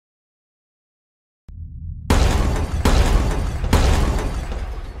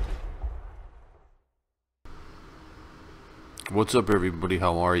What's up, everybody?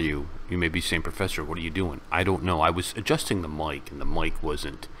 How are you? You may be saying, Professor, what are you doing? I don't know. I was adjusting the mic, and the mic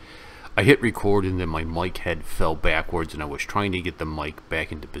wasn't. I hit record, and then my mic head fell backwards, and I was trying to get the mic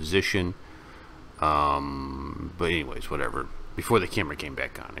back into position. But anyways, whatever. Before the camera came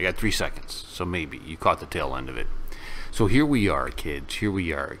back on. I got 3 seconds, so maybe. You caught the tail end of it. So here we are, kids. Here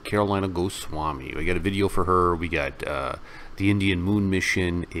we are. Karolina Goswami. We got a video for her. We got the Indian moon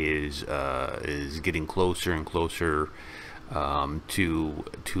mission is getting closer and closer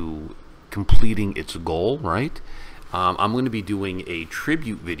to completing its goal, right? I'm going to be doing a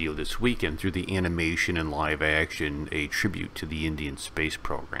tribute video this weekend through the animation and live action, a tribute to the Indian space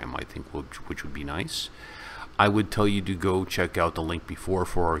program, I think, which would be nice. I would tell you to go check out the link before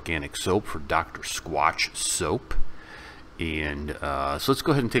for organic soap, for Dr. Squatch soap. And so let's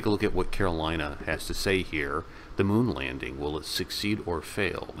go ahead and take a look at what Karolina has to say here. The moon landing, will it succeed or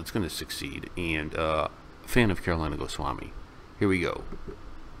fail? It's going to succeed. And fan of Karolina Goswami. Here we go.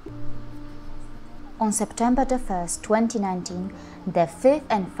 On September the 1st, 2019, the fifth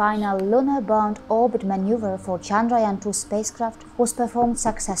and final lunar-bound orbit maneuver for Chandrayaan-2 spacecraft was performed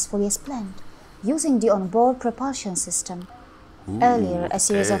successfully as planned, using the onboard propulsion system. Earlier, a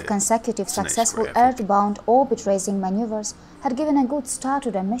series of consecutive successful Earth-bound orbit-raising maneuvers had given a good start to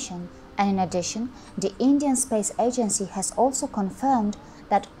the mission, and in addition, the Indian Space Agency has also confirmed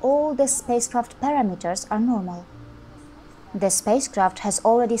that all the spacecraft parameters are normal. The spacecraft has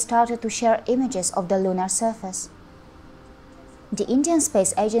already started to share images of the lunar surface. The Indian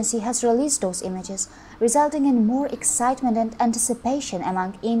Space Agency has released those images, resulting in more excitement and anticipation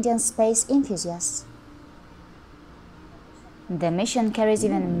among Indian space enthusiasts. The mission carries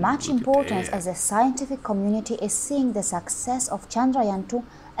even much importance as the scientific community is seeing the success of Chandrayaan-2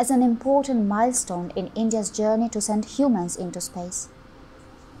 as an important milestone in India's journey to send humans into space.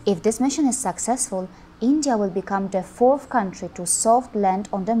 If this mission is successful, India will become the fourth country to soft land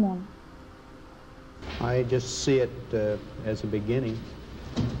on the moon. I just see it as a beginning,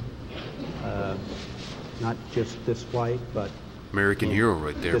 not just this flight, but American hero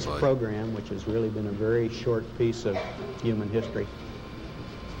right there, this bud. program, which has really been a very short piece of human history,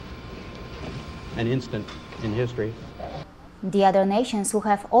 an instant in history. The other nations who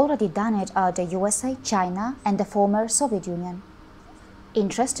have already done it are the USA, China, and the former Soviet Union.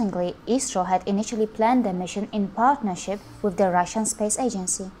 Interestingly, ISRO had initially planned the mission in partnership with the Russian Space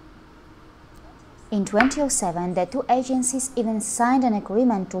Agency. In 2007, the two agencies even signed an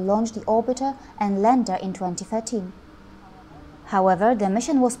agreement to launch the orbiter and lander in 2013. However, the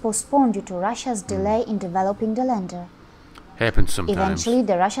mission was postponed due to Russia's delay in developing the lander. Happens sometimes. Eventually,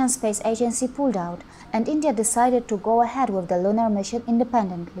 the Russian Space Agency pulled out, and India decided to go ahead with the lunar mission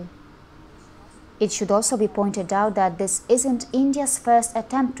independently. It should also be pointed out that this isn't India's first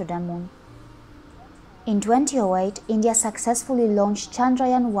attempt to the moon. In 2008, India successfully launched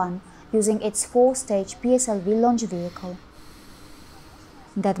Chandrayaan-1 using its 4-stage PSLV launch vehicle.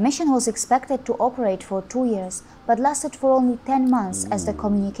 That mission was expected to operate for 2 years, but lasted for only 10 months as the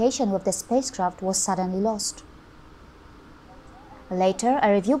communication with the spacecraft was suddenly lost. Later,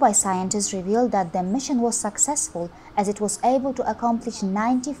 a review by scientists revealed that the mission was successful as it was able to accomplish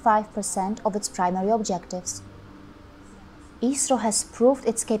 95% of its primary objectives. ISRO has proved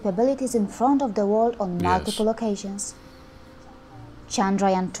its capabilities in front of the world on multiple occasions.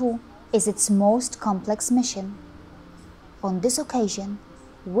 Chandrayaan-2 is its most complex mission. On this occasion,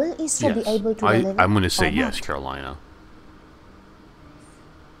 will ISRO be able to deliver? I'm going to say yes, Karolina.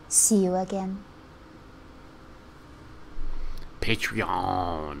 See you again.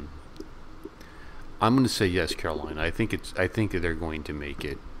 Patreon. I'm going to say yes, Karolina. I think they're going to make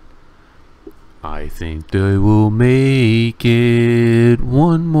it. I think they will make it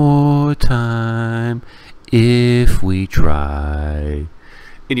one more time if we try.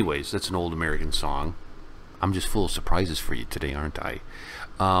 Anyways, that's an old American song. I'm just full of surprises for you today, aren't I?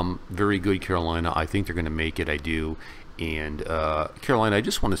 Very good, Karolina. I think they're going to make it. I do. And Karolina, I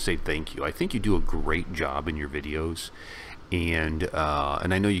just want to say thank you. I think you do a great job in your videos. And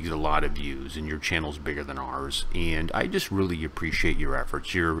I know you get a lot of views, and your channel's bigger than ours. And I just really appreciate your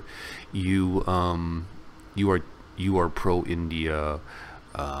efforts. You are pro-India.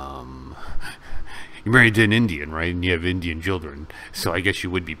 You're married to an Indian, right? And you have Indian children. So I guess you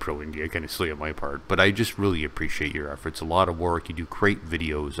would be pro-India, kind of silly on my part. But I just really appreciate your efforts. A lot of work. You do great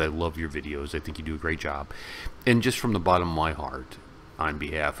videos. I love your videos. I think you do a great job. And just from the bottom of my heart, on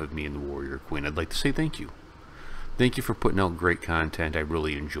behalf of me and the Warrior Queen, I'd like to say thank you. Thank you for putting out great content. I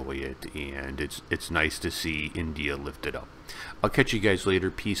really enjoy it, and it's nice to see India lifted up. I'll catch you guys later.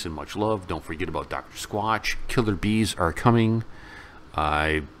 Peace and much love. Don't forget about Dr. Squatch. Killer bees are coming.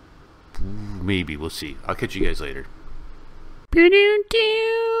 Maybe we'll see. I'll catch you guys later.